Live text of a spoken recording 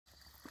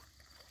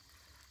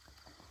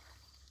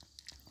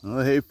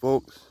Well, hey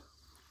folks,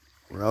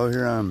 we're out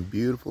here on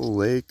beautiful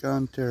Lake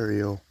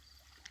Ontario.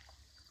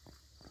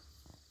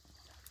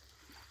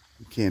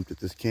 We camped at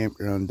this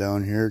campground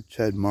down here,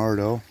 Ched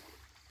Mardo.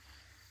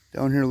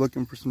 Down here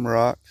looking for some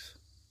rocks.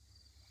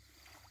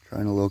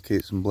 Trying to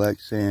locate some black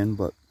sand,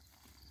 but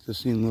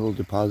just seen little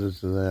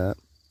deposits of that.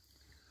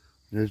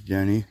 There's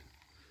Jenny,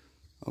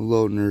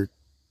 unloading her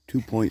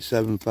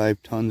 2.75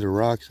 tons of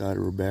rocks out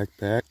of her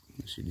backpack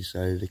that she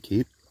decided to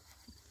keep.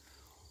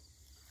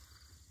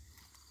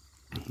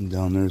 And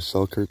down there's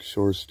Selkirk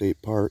Shores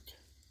State Park.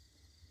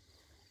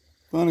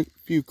 Found a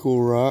few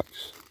cool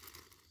rocks.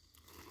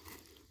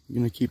 I'm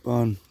gonna keep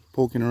on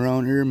poking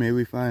around here,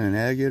 maybe find an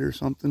agate or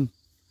something.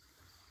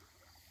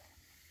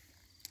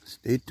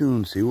 Stay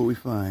tuned, see what we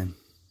find.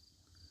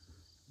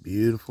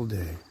 Beautiful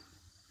day.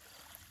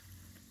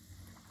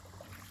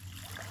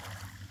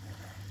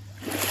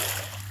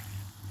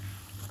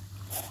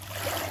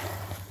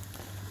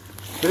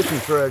 Fishing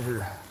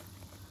treasure.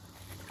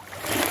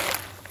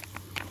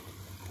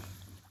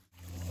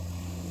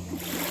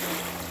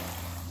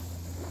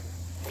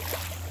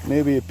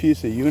 Maybe a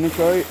piece of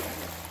unicite.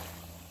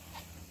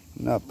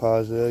 Not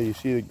positive. You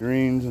see the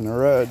greens and the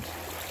reds.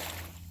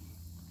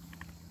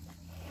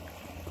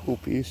 Cool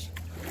piece.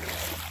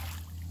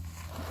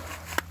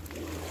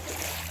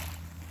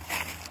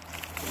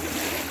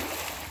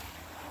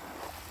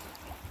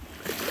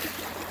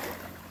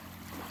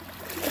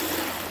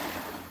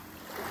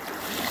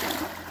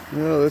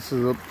 Well, this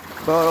is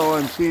about all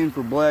I'm seeing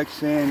for black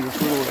sand.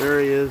 Just little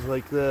areas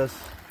like this.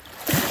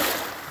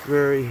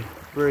 Very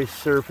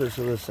surface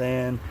of the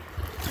sand.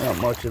 Not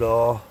much at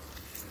all.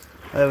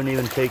 I haven't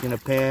even taken a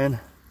pan.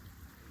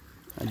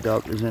 I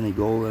doubt there's any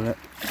gold in it.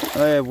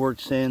 I have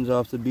worked sands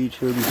off the beach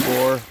here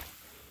before.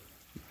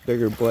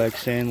 Bigger black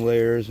sand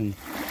layers, and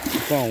I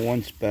found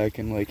one speck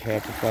in like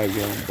half a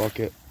 5-gallon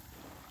bucket.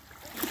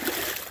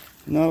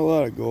 Not a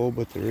lot of gold,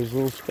 but there is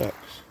little specks.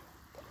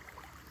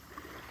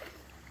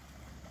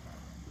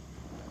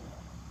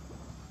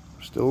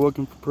 Still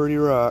looking for pretty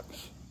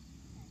rocks.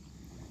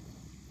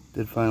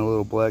 Did find a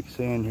little black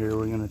sand here.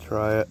 We're gonna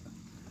try it.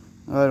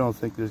 I don't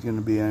think there's gonna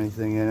be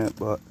anything in it,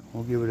 but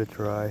we'll give it a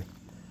try.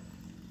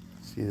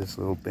 See this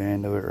little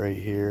band of it right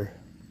here.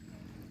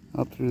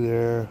 Up through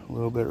there, a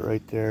little bit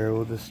right there.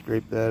 We'll just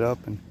scrape that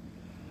up and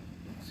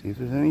see if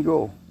there's any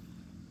gold.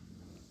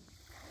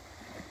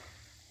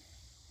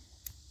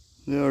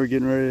 Now we're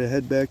getting ready to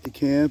head back to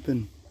camp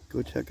and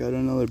go check out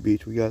another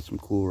beach. We got some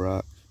cool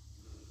rocks.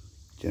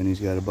 Jenny's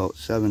got about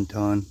 7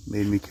 ton.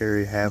 Made me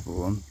carry half of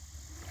them.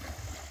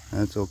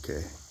 That's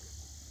okay.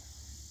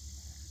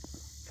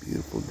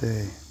 Beautiful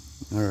day.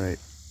 Alright,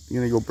 I'm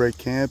gonna go break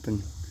camp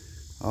and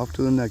off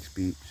to the next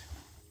beach.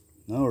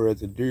 Now we're at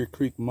the Deer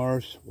Creek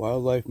Marsh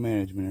Wildlife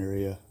Management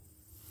Area.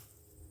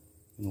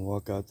 Gonna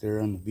walk out there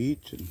on the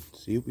beach and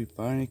see if we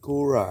find any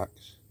cool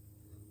rocks.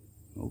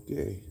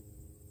 Okay.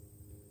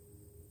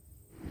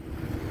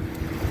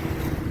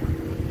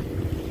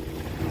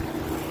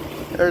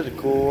 There's a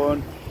cool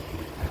one.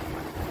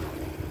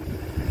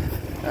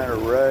 Kind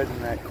of red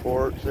in that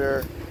quartz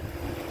there.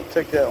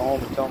 Take that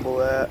home and tumble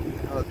that.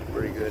 That looks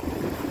pretty good.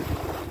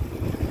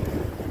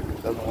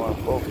 Doesn't want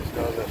to focus,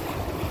 does it?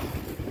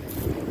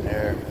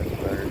 There,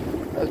 that's better.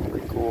 That's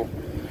pretty cool.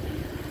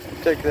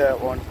 Take that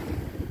one.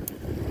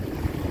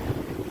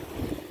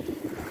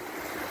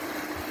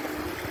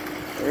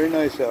 Very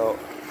nice out.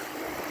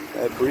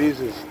 That breeze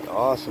is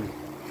awesome.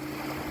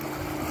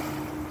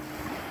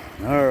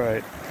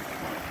 Alright.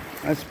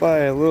 I spy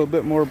a little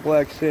bit more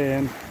black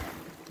sand.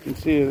 You can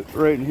see it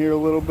right in here a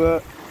little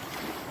bit.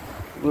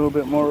 A little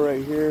bit more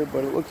right here,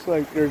 but it looks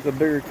like there's a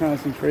bigger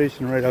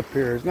concentration right up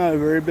here. It's not a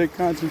very big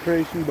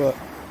concentration, but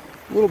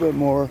a little bit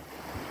more.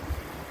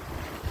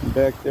 And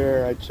back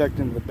there, I checked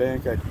into the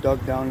bank. I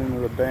dug down into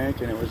the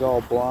bank and it was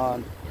all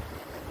blonde.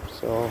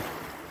 So,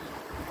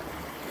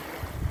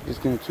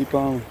 just gonna keep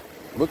on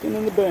looking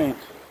in the bank.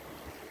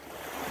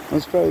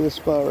 Let's try this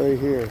spot right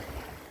here.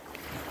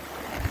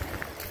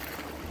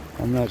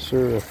 I'm not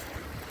sure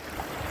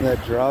if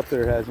that drop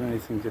there has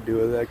anything to do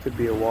with it. That could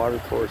be a water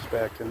course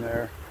back in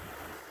there.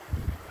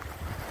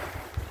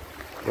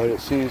 But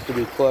it seems to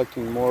be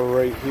collecting more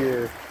right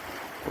here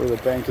where the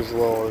bank is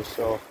lower.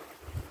 So,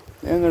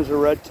 and there's a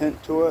red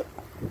tint to it.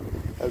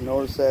 I've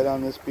noticed that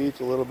on this beach,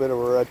 a little bit of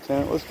a red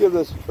tint. Let's give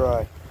this a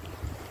try.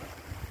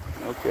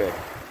 Okay.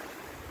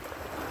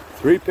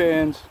 3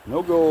 pans,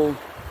 no gold.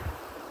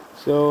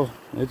 So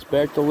it's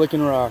back to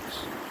licking rocks.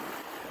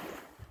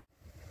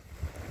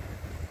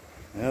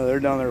 Yeah,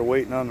 they're down there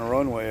waiting on the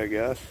runway, I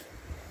guess.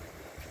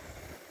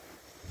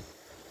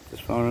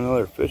 Just found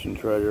another fishing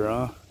treasure,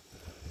 huh?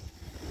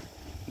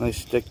 Nice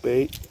stick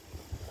bait.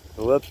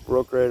 The lips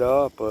broke right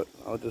off, but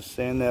I'll just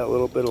sand that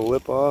little bit of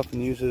lip off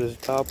and use it as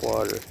top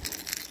water.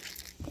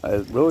 I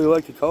really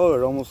like the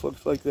color. It almost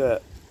looks like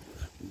that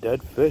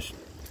dead fish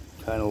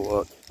kind of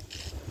look.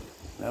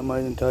 That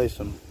might entice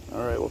them.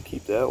 Alright, we'll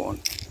keep that one.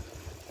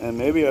 And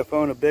maybe I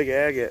found a big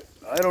agate.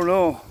 I don't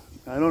know.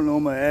 I don't know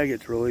my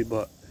agates really,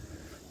 but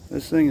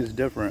this thing is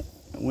different.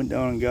 I went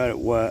down and got it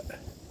wet.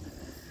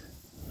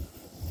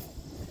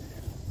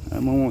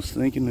 I'm almost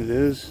thinking it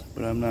is,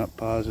 but I'm not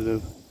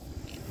positive.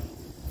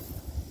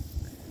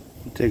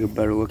 I'll take a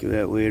better look at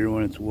that later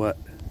when it's wet.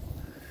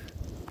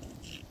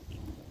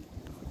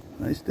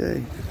 Nice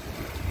day.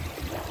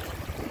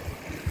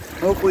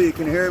 Hopefully you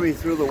can hear me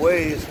through the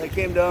waves. I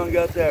came down and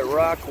got that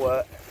rock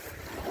wet.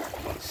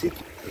 See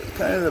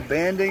kind of the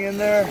banding in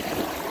there? I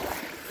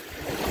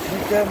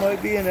think that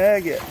might be an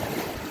agate.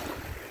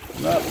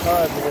 I'm not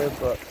positive,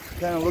 but it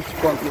kind of looks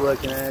funky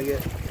like an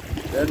agate.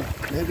 Then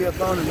maybe I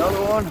found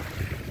another one.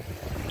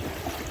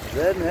 Is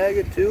that an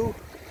agate too?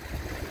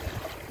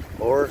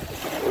 Or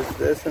is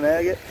this an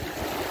agate?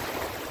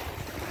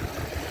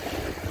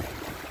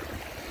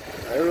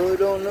 I really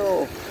don't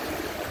know.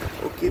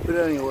 We'll keep it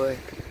anyway.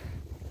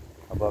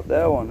 How about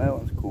that one? That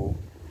one's cool.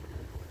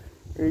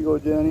 Here you go,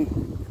 Jenny.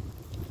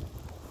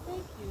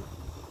 Thank you.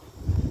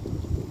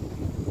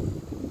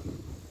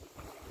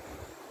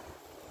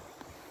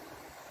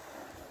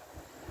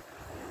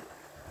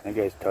 That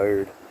guy's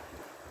tired.